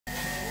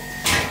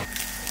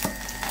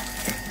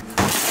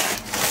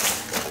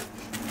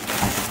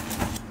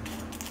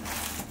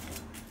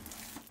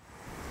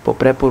Po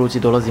preporuci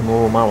dolazimo u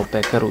ovu malu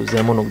pekaru u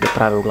Zemunu gde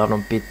prave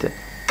uglavnom pite.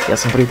 Ja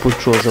sam prvi put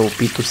čuo za ovu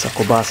pitu sa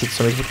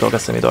Kobasicom i zbog toga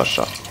sam i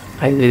došao.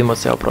 Hajde da vidimo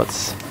ceo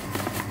proces.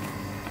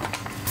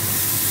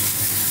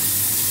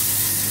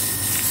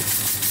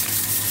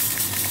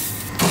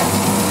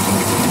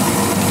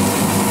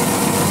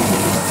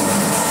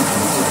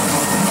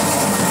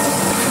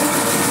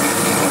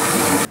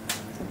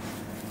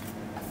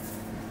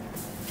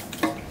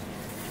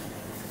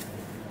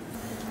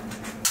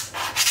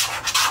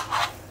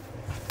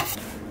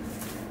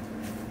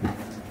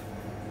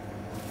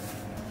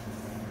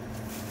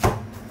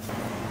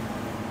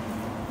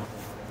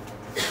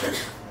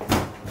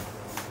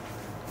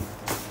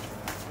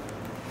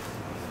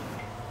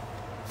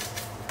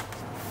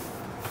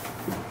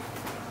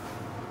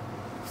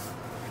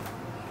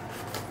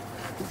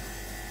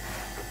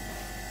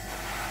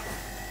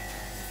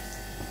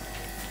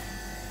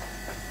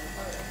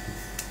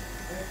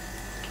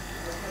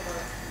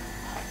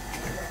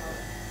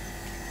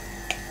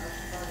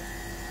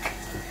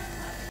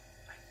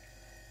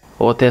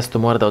 Ovo testo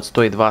mora da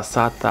odstoji 2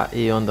 sata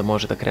i onda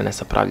može da krene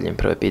sa pravljenjem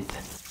prve pite.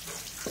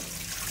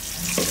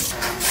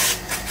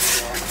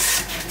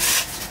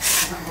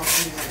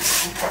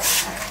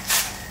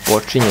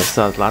 Počinje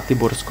sa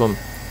zlatiborskom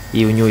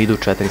i u nju idu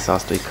 4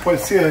 sastojka.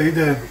 Porcija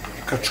ide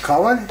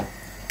kačkavalj,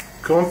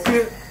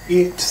 krompir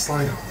i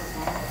česlajna.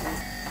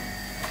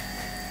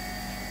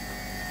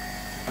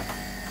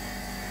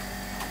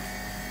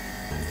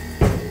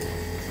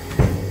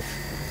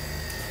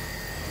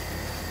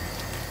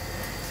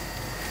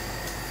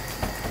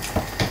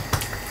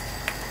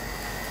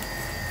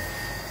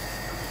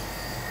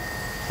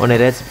 Onaj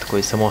recept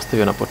koji sam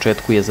ostavio na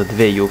početku je za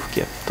 2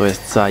 jufke, to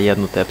jest za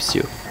jednu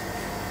tepsiju.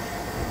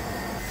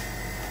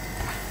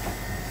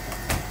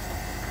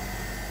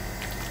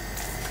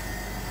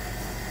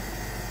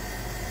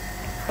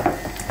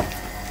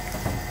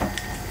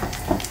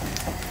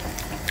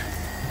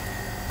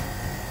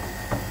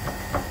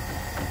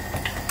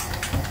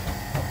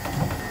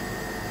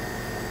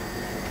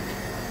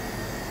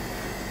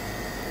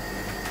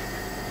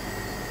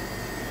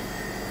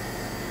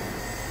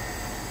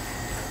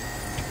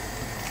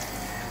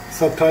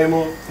 Sad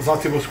pravimo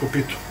zlatiborsku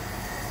pitu.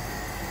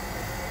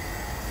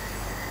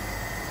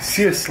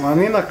 Sir,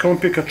 slanina,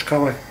 krompir,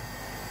 kačkavalj.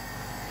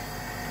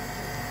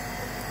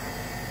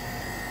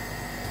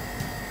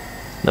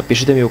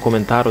 Napišite mi u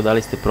komentaru da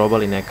li ste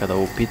probali nekada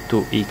ovu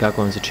pitu i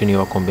kako vam se čini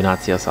ova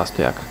kombinacija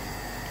sastojaka.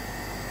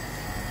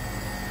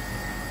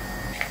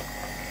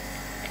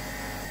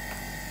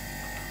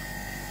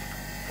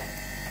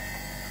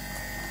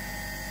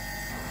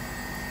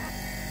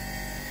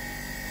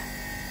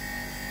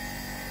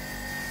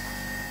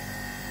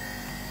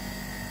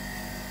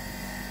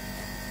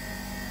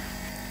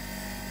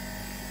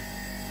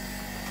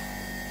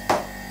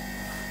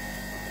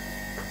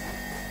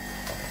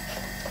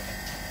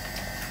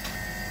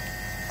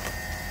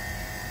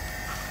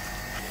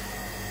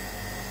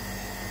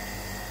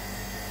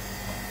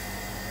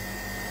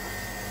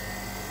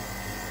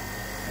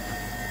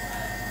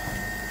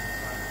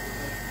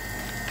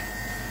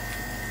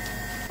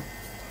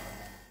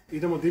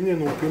 Idemo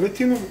dimljenu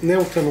piletinu,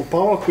 neutralnu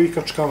palavku i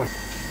kačkavalj.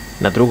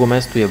 Na drugom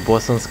mestu je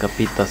bosanska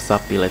pita sa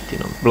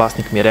piletinom.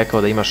 Vlasnik mi je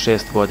rekao da ima 6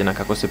 godina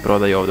kako se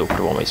prodaje ovde u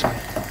Prvomajskoj.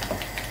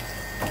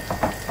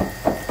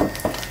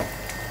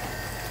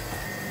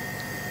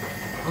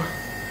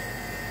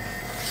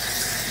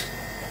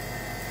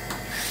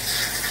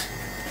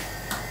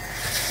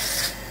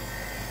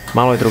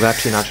 Malo je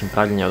drugačiji način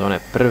pravljenja od one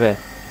prve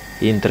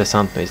i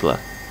interesantno izgleda.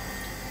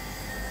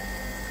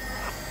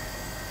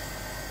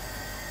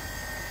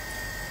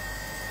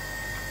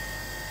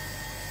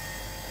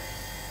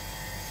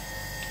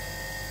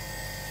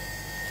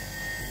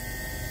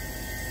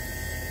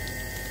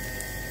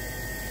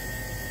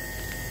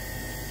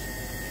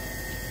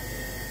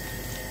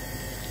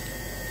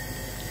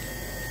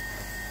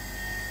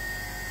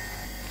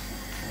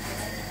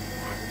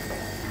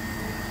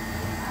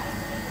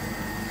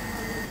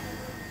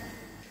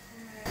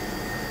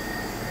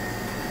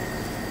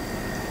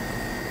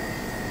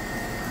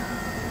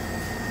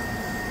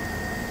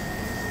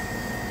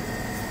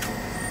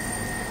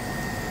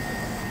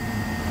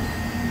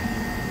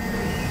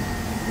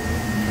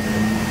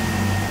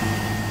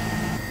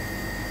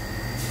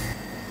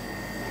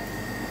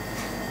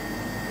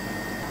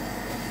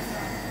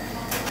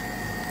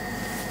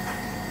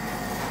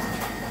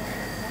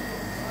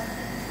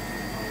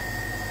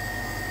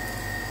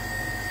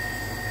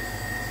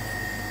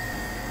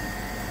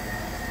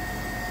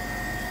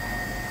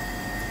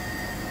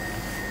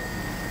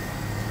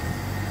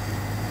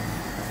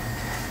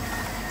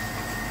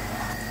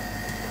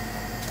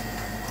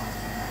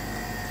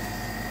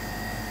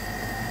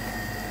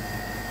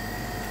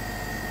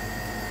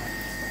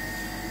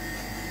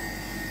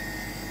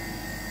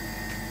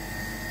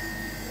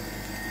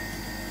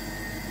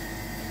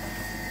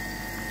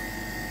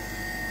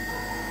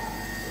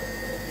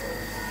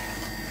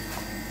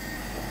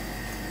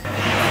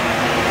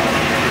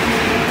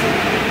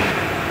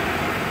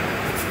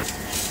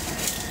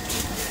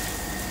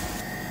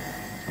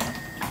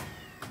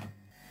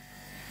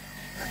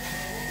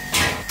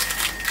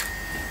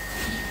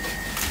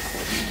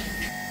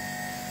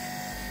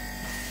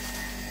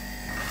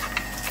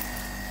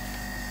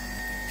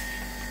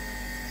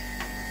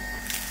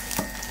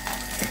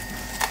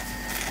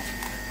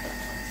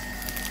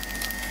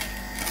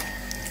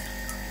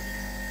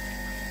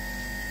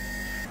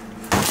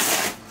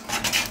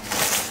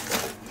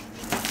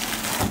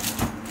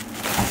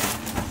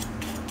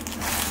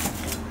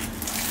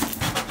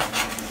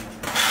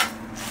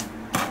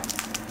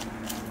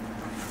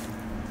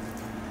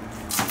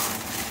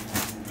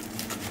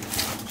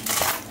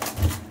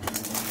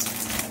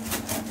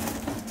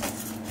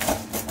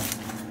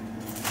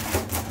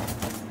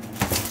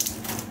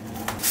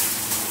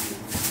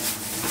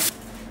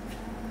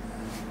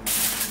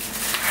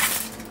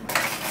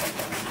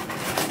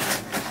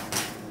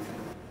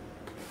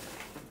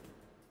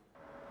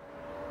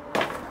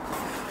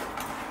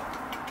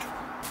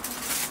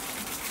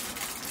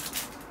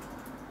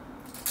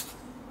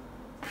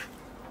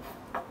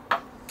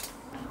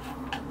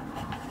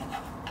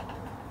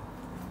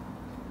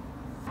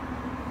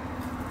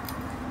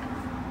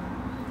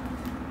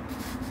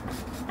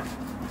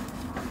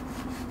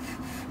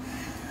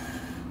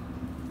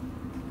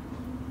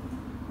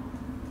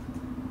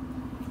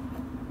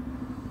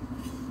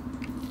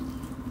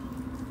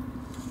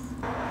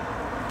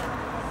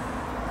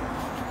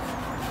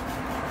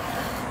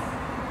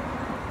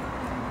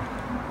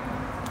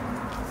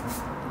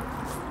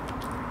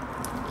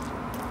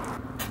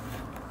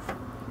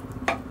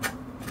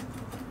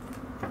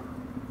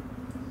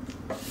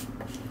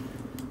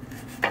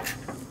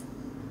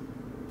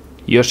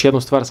 I još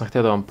jednu stvar sam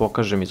htio da vam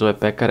pokažem iz ove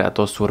pekare, a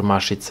to su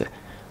urmašice.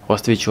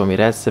 Ostavit ću vam i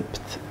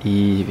recept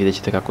i vidjet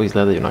ćete kako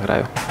izgledaju na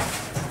kraju.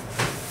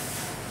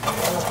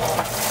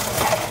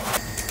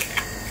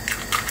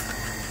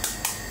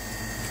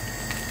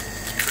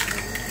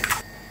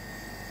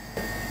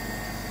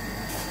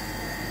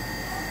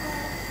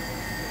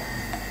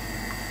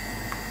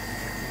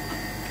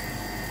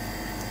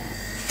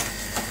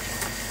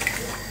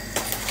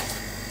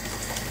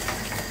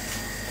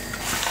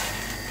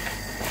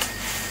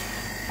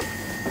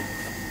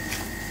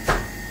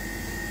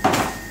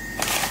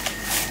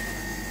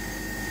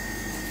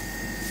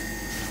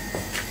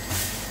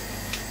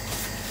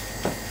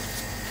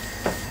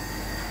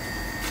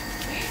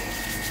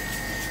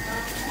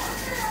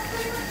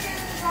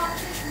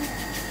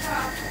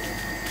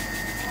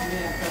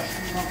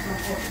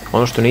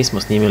 Ono što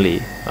nismo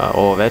snimili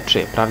ovo veče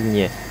je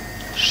pravljenje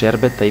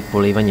šerbeta i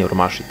polivanje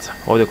urmašica.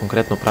 Ovdje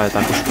konkretno prave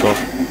tako što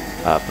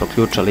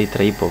proključa 1,5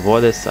 litra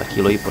vode sa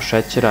 1,5 kg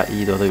šećera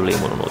i dodaju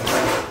limun unutra.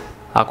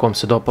 Ako vam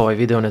se dopao ovaj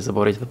video, ne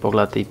zaboravite da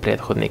pogledate i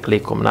prethodni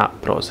klikom na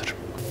prozor.